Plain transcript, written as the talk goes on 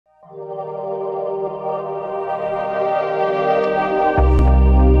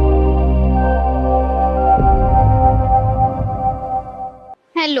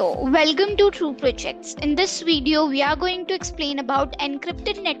Welcome to True Projects. In this video, we are going to explain about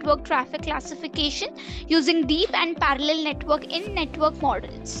encrypted network traffic classification using deep and parallel network in network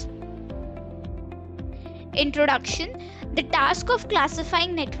models. Introduction. The task of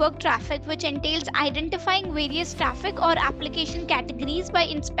classifying network traffic, which entails identifying various traffic or application categories by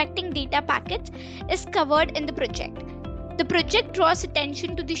inspecting data packets, is covered in the project. The project draws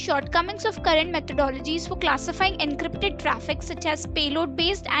attention to the shortcomings of current methodologies for classifying encrypted traffic, such as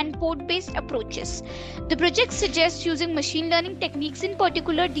payload-based and port-based approaches. The project suggests using machine learning techniques, in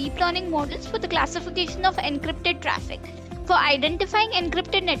particular deep learning models, for the classification of encrypted traffic. For identifying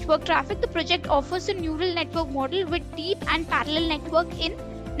encrypted network traffic, the project offers a neural network model with deep and parallel network in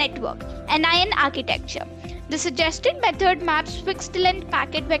network (NIN) architecture. The suggested method maps fixed length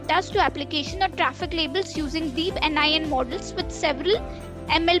packet vectors to application or traffic labels using deep NIN models with several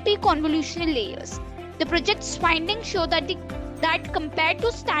MLP convolutional layers. The project's findings show that compared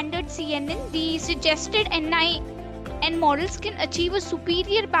to standard CNN, the suggested NIN models can achieve a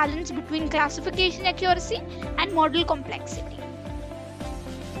superior balance between classification accuracy and model complexity.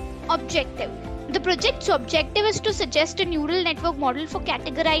 Objective. The project's objective is to suggest a neural network model for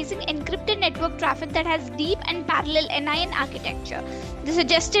categorizing encrypted network traffic that has deep and parallel NIN architecture. The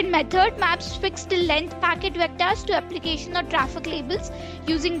suggested method maps fixed length packet vectors to application or traffic labels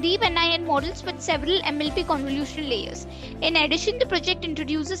using deep NIN models with several MLP convolutional layers. In addition, the project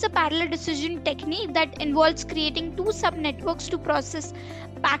introduces a parallel decision technique that involves creating two subnetworks to process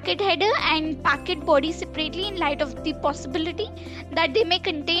packet header and packet body separately in light of the possibility that they may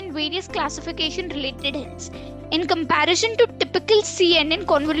contain various classification related hints. In comparison to typical CNN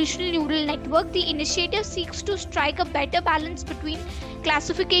convolutional neural network, the initiative seeks to strike a better balance between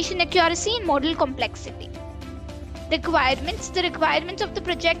classification accuracy and model complexity. Requirements. The requirements of the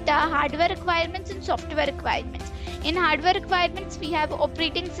project are hardware requirements and software requirements. In hardware requirements, we have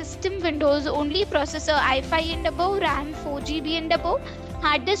operating system Windows only, processor i5 and above, RAM 4GB and above,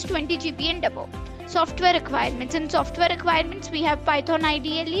 hard disk 20GB and above. Software requirements. In software requirements, we have Python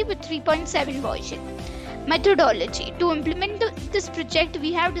IDLE with 3.7 version. Methodology. To implement this project,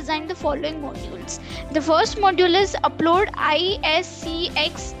 we have designed the following modules. The first module is Upload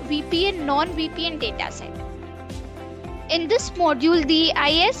ISCX VPN non-VPN dataset. In this module, the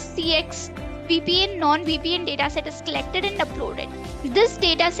ISCX VPN non-VPN dataset is collected and uploaded. This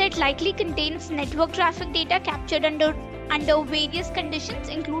dataset likely contains network traffic data captured under various conditions,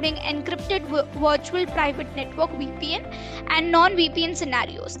 including encrypted virtual private network (VPN) and non-VPN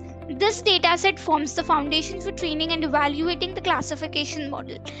scenarios. This dataset forms the foundation for training and evaluating the classification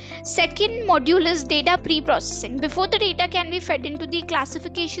model. Second module is data pre-processing. Before the data can be fed into the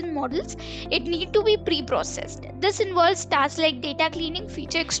classification models, it needs to be pre-processed. This involves tasks like data cleaning,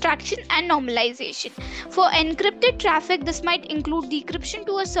 feature extraction, and normalization. For encrypted traffic, this might include decryption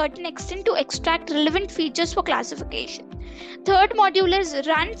to a certain extent to extract relevant features for classification. Third module is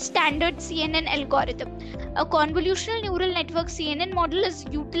Run Standard CNN Algorithm. A convolutional neural network CNN model is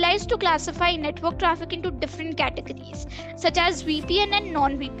utilized to classify network traffic into different categories, such as VPN and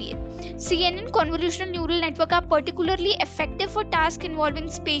non-VPN. CNN convolutional neural network are particularly effective for tasks involving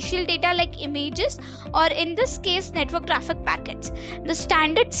spatial data like images, or in this case, network traffic packets. The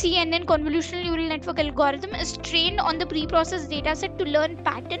standard CNN convolutional neural network algorithm is trained on the pre-processed dataset to learn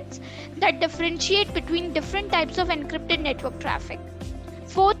patterns that differentiate between different types of encrypted network traffic.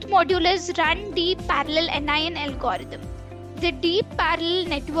 Fourth module is Run Deep Parallel NIN Algorithm. The Deep Parallel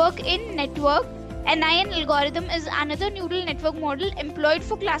Network in Network NIN algorithm is another neural network model employed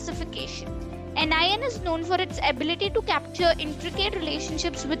for classification. NIN is known for its ability to capture intricate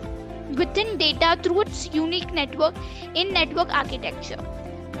relationships within data through its unique network in network architecture.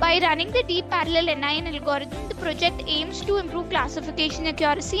 By running the deep parallel NIN algorithm, the project aims to improve classification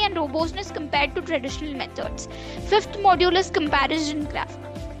accuracy and robustness compared to traditional methods. Fifth module is Comparison Graph.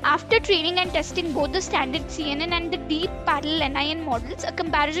 After training and testing both the standard CNN and the deep parallel NIN models, a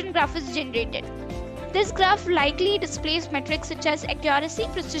comparison graph is generated. This graph likely displays metrics such as accuracy,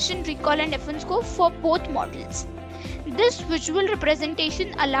 precision, recall, and FN score for both models. This visual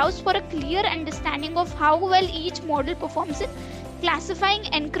representation allows for a clear understanding of how well each model performs in classifying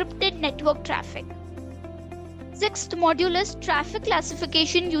encrypted network traffic. Sixth module is Traffic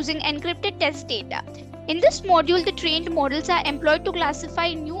Classification using encrypted test data. In this module, the trained models are employed to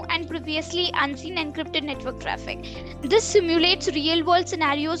classify new and previously unseen encrypted network traffic. This simulates real-world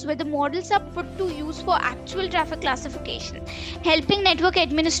scenarios where the models are put to use for actual traffic classification, helping network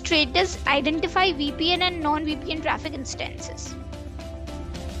administrators identify VPN and non-VPN traffic instances.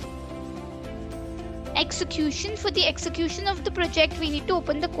 Execution. For the execution of the project, we need to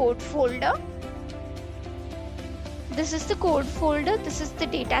open the code folder. This is the code folder. This is the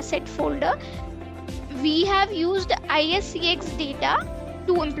dataset folder. We have used ISCX data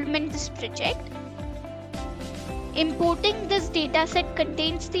to implement this project. Importing this dataset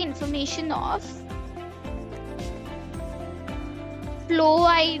contains the information of flow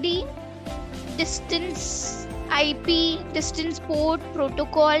ID, distance, IP, distance port,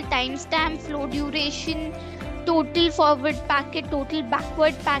 protocol, timestamp, flow duration, total forward packet, total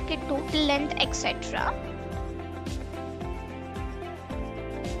backward packet, total length, etc.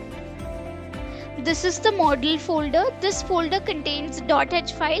 This is the model folder. This folder contains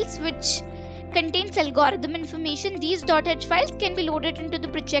 .h files which contains algorithm information. These .h files can be loaded into the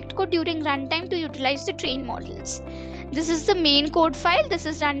project code during runtime to utilize the train models. This is the main code file. This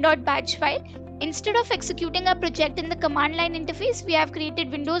is run.batch file. Instead of executing our project in the command line interface, we have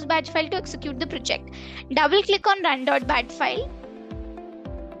created Windows batch file to execute the project. Double click on run.bat file.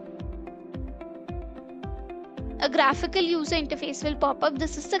 A graphical user interface will pop up.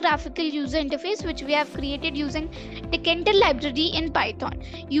 This is the graphical user interface which we have created using Encrypted library in Python.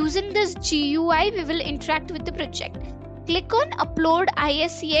 Using this GUI, we will interact with the project. Click on Upload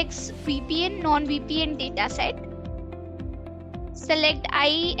ISCX VPN non-VPN dataset. Select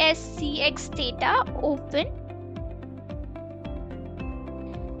ISCX data, open.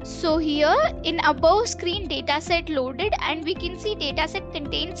 So here in above screen dataset loaded, and we can see dataset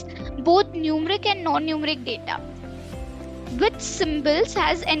contains both numeric and non-numeric data. With symbols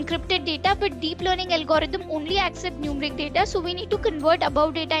has encrypted data, but deep learning algorithm only accept numeric data, so we need to convert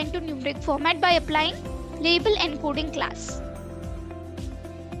above data into numeric format by applying label encoding class.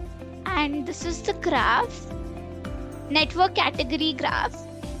 And this is the graph, network category graph.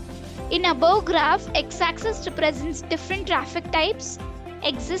 In above graph, x-axis represents different traffic types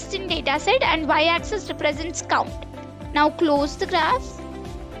exist in dataset and y-axis represents count. Now close the graph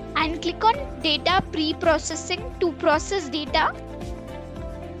and click on data pre-processing to process data.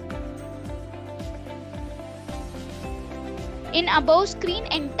 In above screen,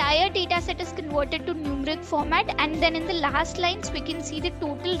 entire dataset is converted to numeric format, and then in the last lines we can see the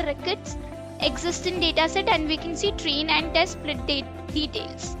total records exist in dataset, and we can see train and test split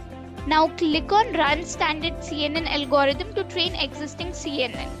details. Now click on Run Standard CNN Algorithm to train existing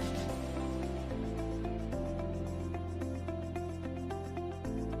CNN.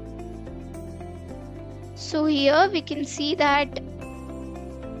 So here we can see that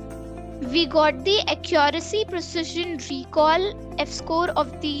we got the accuracy, precision, recall, F-score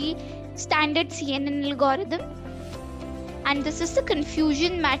of the standard CNN algorithm. And this is the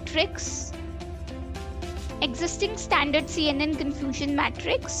confusion matrix, existing standard CNN confusion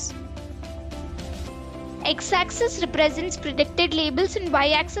matrix. X-axis represents predicted labels and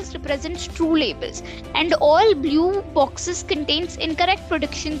y-axis represents true labels. And all blue boxes contains incorrect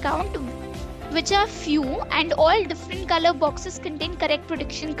prediction count, which are few, and all different color boxes contain correct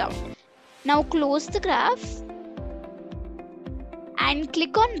prediction count. Now close the graph and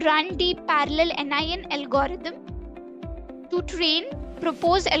click on Run Deep Parallel NIN Algorithm to train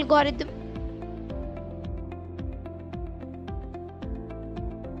proposed algorithm.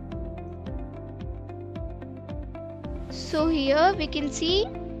 So here we can see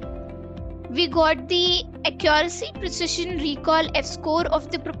we got the accuracy, precision, recall, F-score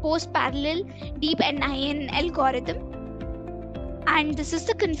of the proposed parallel deep NIN algorithm. And this is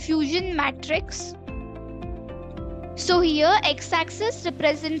the confusion matrix. So here x-axis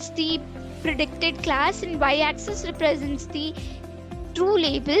represents the predicted class and y-axis represents the true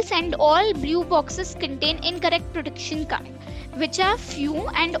labels, and all blue boxes contain incorrect prediction count, which are few,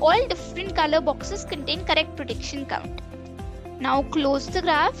 and all different color boxes contain correct prediction count. Now close the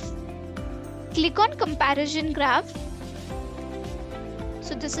graph. Click on comparison graph.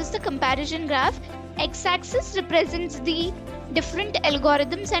 So this is the comparison graph. X-axis represents the different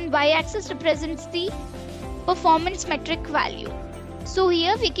algorithms and y-axis represents the performance metric value. So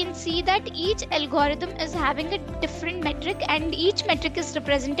here we can see that each algorithm is having a different metric and each metric is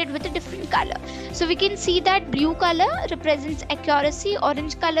represented with a different color. So we can see that blue color represents accuracy,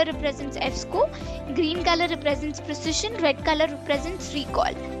 orange color represents F-score, green color represents precision, red color represents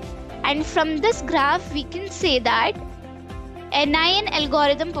recall. And from this graph we can say that NIN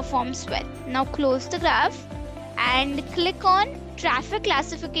algorithm performs well. Now close the graph and click on traffic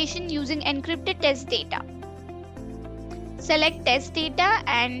classification using encrypted test data. Select test data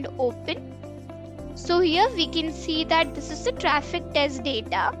and open. So here we can see that this is the traffic test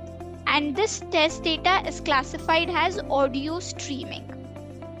data, and this test data is classified as audio streaming.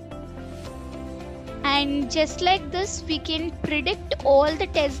 And just like this, we can predict all the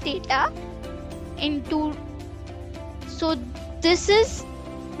test data into, so this is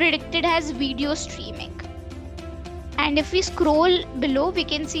predicted as video streaming. And if we scroll below, we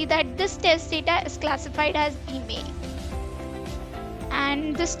can see that this test data is classified as email.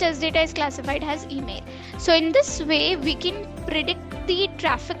 And this test data is classified as email. So in this way, we can predict the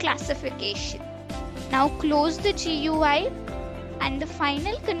traffic classification. Now close the GUI, and the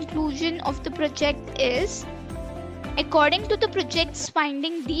final conclusion of the project is, according to the project's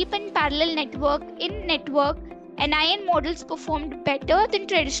finding, deep and parallel network NIN models performed better than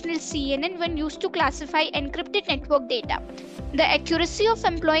traditional CNN when used to classify encrypted network data. The accuracy of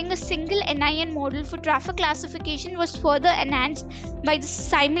employing a single NIN model for traffic classification was further enhanced by the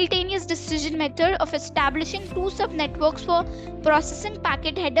simultaneous decision method of establishing two subnetworks for processing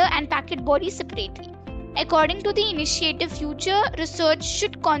packet header and packet body separately. According to the initiative, future research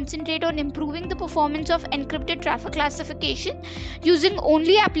should concentrate on improving the performance of encrypted traffic classification using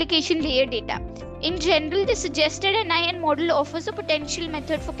only application layer data. In general, the suggested NIN model offers a potential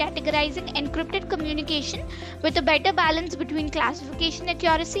method for categorizing encrypted communication with a better balance between classification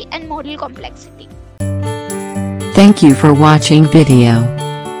accuracy and model complexity. Thank you for watching video.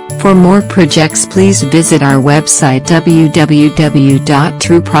 For more projects, please visit our website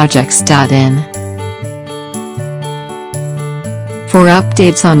www.trueprojects.in. For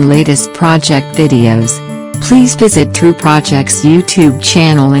updates on latest project videos, please visit True Projects YouTube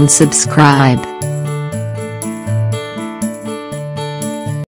channel and subscribe.